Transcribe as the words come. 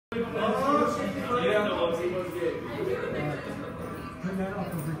that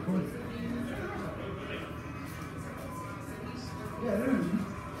off of recording. Yeah, there's it.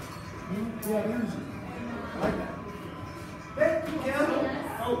 Yeah, there's it. I like that. Thank you, Campbell.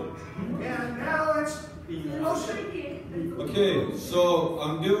 Oh, and now it's motion. Okay, so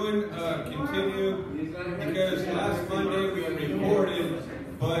I'm doing continue because last Monday we recorded,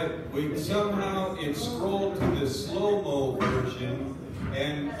 but somehow it scrolled to the slow-mo version,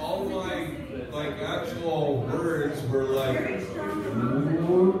 and all my actual words were like,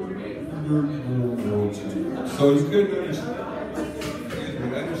 so you couldn't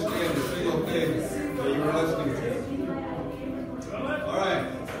understand a single thing that you were listening to. All right,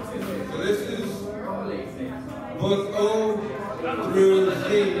 so this is book O through Z,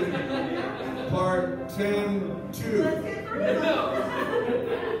 part 10-2.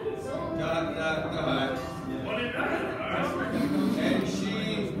 Dot. And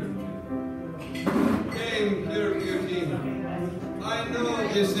she came, clear beauty. I know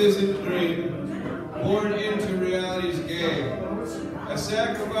this isn't dream, born into reality's game. A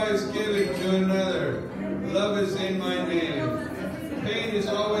sacrifice given to another. Love is in my name. Pain is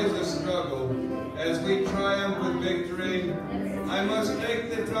always a struggle. As we triumph with victory, I must take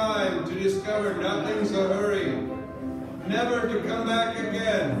the time to discover nothing's a hurry. Never to come back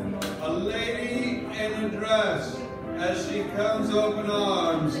again. A lady in a dress, as she comes open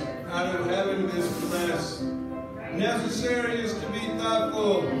arms out of heaven this bliss. Necessary is to be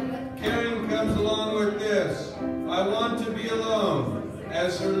thoughtful. Caring comes along with this. I want to be alone,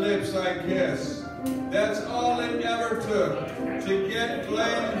 as her lips I kiss. That's all it ever took to get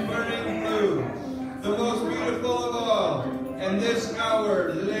flame burning blue. The most beautiful of all, and this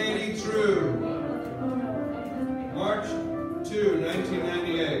hour, lady true. March 2,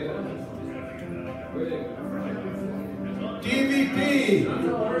 1998. DVP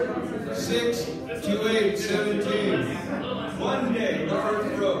 6/28/17. One day the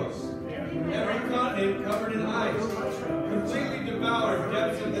earth rose. Every continent covered in ice, completely devoured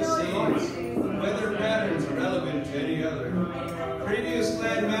depths of the seas. Weather patterns irrelevant to any other. Previous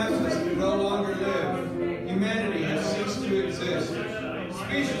land masses can no longer live. Humanity has ceased to exist.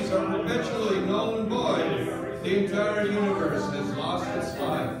 Species are perpetually null and void. The entire universe has lost its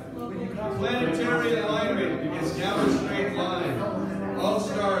life. Planetary alignment is now a straight line. All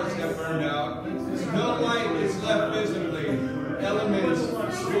stars have burned out. No light is left visibly. Elements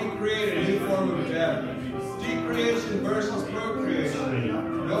recreate a new form of death. Decreation versus procreation.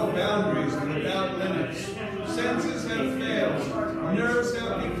 No boundaries without limits. Senses have failed. Nerves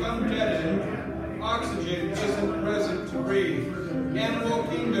have become deadened. Oxygen isn't present to breathe. Animal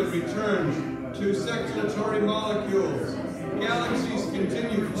kingdom returns to circulatory molecules. Galaxies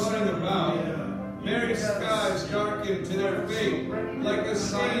continue floating about. Merry skies darken to their fate, like a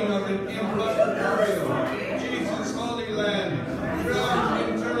stain of an imperfect burial. Jesus' holy land, ground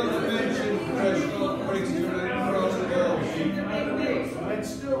internal dimension, threshold breaks to an crossroads.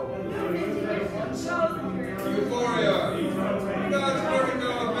 Euphoria, God's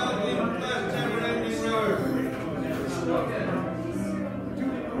vertigo about the flat never-ending road.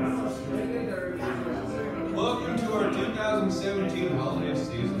 Welcome to our 2017 holiday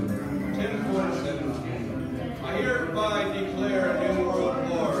season, 10/4/17. I hereby declare a new world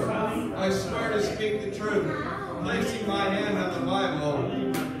war. I swear to speak the truth, placing my hand on the Bible.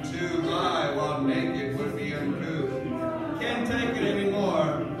 To lie while naked would be uncouth. Can't take it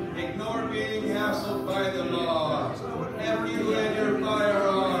anymore. Ignore being hassled by the law. F you and your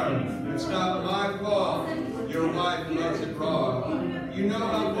firearm. It's not my fault. Your wife loves it raw. You know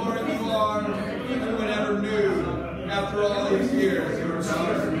how boring you are, even whenever nude. After all these years, your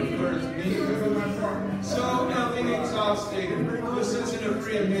daughter prefers me. So nothing exhausting. This isn't a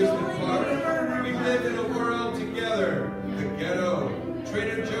free amusement park. We live in a world together. The ghetto,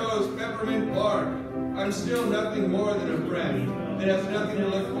 Trader Joe's peppermint bark. I'm still nothing more than a friend that has nothing to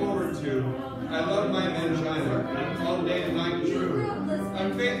look forward to. I love my mangina, all day and night true.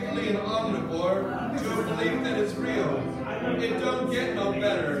 I'm faithfully an omnivore to a belief that it's real. It don't get no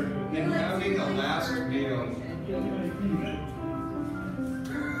better than having a last meal.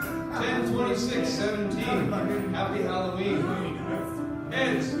 10/26/17, Happy Halloween.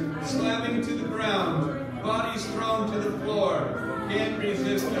 Heads slamming to the ground, bodies thrown to the floor. Can't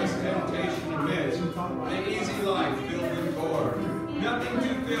resist this temptation amidst the easy life filled with gore. Nothing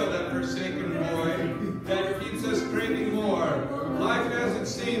to fill that forsaken void that keeps us craving more. Life as it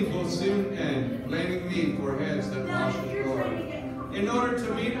seems will soon end, blaming me for heads that wash ashore. In order to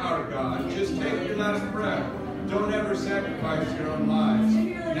meet our God, just take your last breath. Don't ever sacrifice your own lives.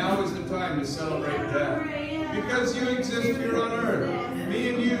 Now is the time to celebrate death. Because you exist here on earth, me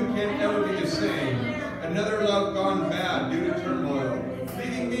and you can't ever be the same. Another love gone bad due to turmoil.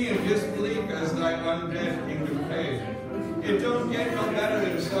 undead kingdom pain. It don't get no better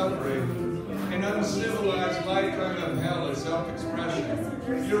than suffering. An uncivilized lifetime of hell is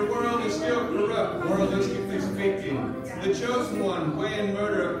self-expression. Your world is still corrupt, moralistically speaking. The chosen one, way and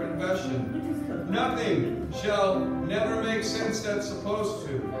murder of confession. Nothing shall never make sense that's supposed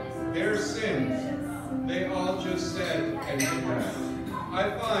to. Their sins, they all just said and did that.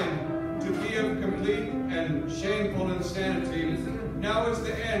 I find to be of complete and shameful insanity. Now is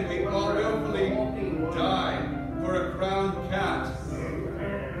the end. We all willfully die for a crowned cat.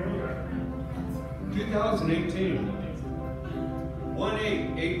 2018.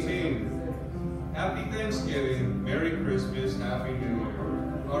 1/8/18. Happy Thanksgiving, Merry Christmas, Happy New Year.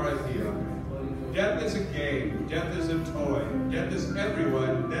 R.I.P. Death is a game, death is a toy, death is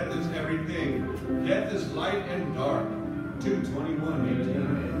everyone, death is everything. Death is light and dark.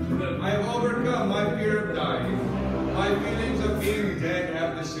 2/21/18. I have overcome my fear of dying. My feelings of being dead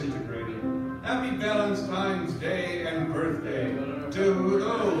have disintegrated. Happy Valentine's Day and birthday to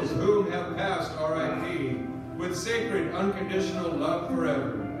those whom have passed R.I.P. with sacred, unconditional love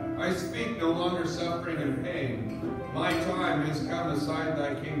forever. I speak no longer suffering and pain. My time has come aside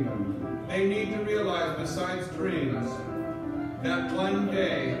thy kingdom. They need to realize, besides dreams, that one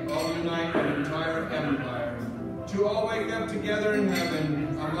day all unite an entire empire. To all wake up together in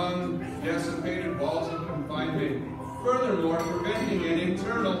heaven among dissipated walls of confinement. Furthermore, preventing an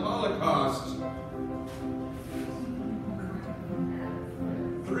internal holocaust.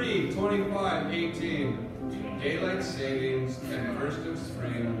 3/25/18. Daylight savings and first of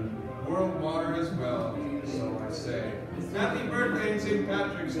spring. World water as well, so I say. Happy birthday and St.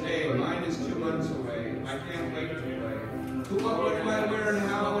 Patrick's Day. Mine is 2 months away. I can't wait to play. What do I wear and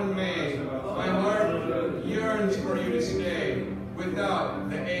how in May? My heart yearns for you to stay. Without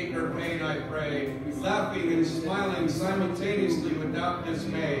the ache or pain I pray. Laughing and smiling simultaneously without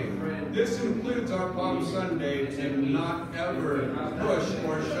dismay. This includes our Palm Sunday to not ever push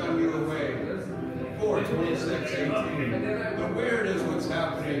or shun you away. 4/26/18. The weird is what's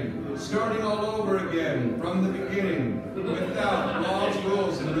happening. Starting all over again from the beginning. Without laws,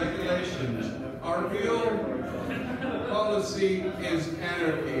 rules, and regulations. Our real policy is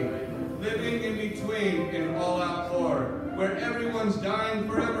anarchy. Living in between in all-out war. Where everyone's dying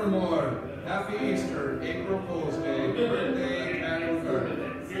forevermore. Happy Easter, April Fool's Day, birthday, and birthday.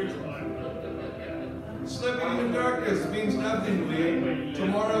 Slipping into darkness means nothing to me.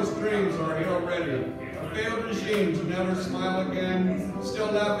 Tomorrow's dreams are here already. A failed regime to never smile again.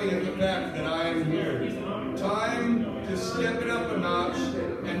 Still laughing at the fact that I am here. Time to step it up a notch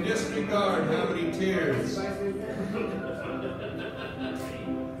and disregard how many tears.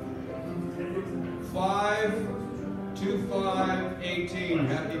 5/2/5/18,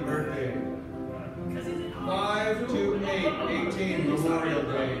 happy birthday. 5/2/8/18, Memorial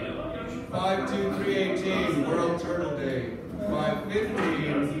Day. 5/2/3/18, World Turtle Day.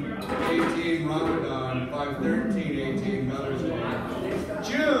 5/15/18, Ramadan. 5/13/18, Mother's Day.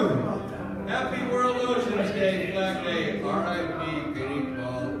 June, happy World Oceans Day, Flag Day. R.I.P. Penny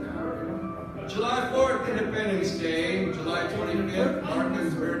Paul. July 4th, Independence Day. July 25th,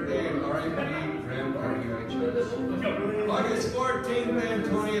 Martin's birthday, and R.I.P. August 14th and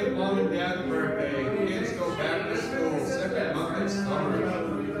 20th, Mom and Dad's birthday. Kids go back to school, second month of summer.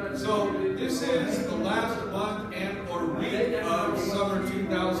 So this is the last month and or week of summer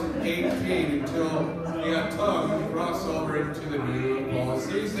 2018 until we got time to cross over into the new fall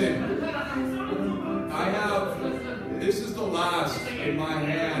season. This is the last in my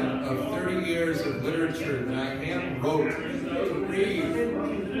hand of 30 years of literature that I hand wrote to read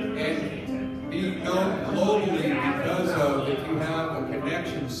and be known globally because of if you have a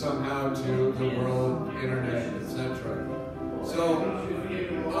connection somehow to the world, internet, etc. So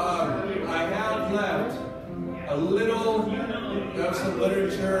I have left a little of some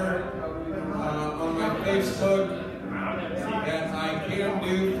literature on my Facebook that I can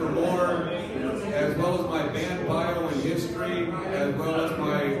do for more, as well as my band bio and history, as well as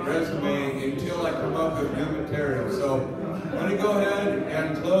my resume until I come up with new material. So I'm going to go ahead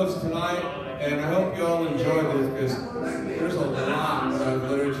and close tonight. And I hope you all enjoy this because there's a lot of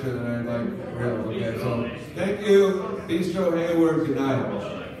literature that I'd like to really look at. So thank you, Bistro Hayward. Good night.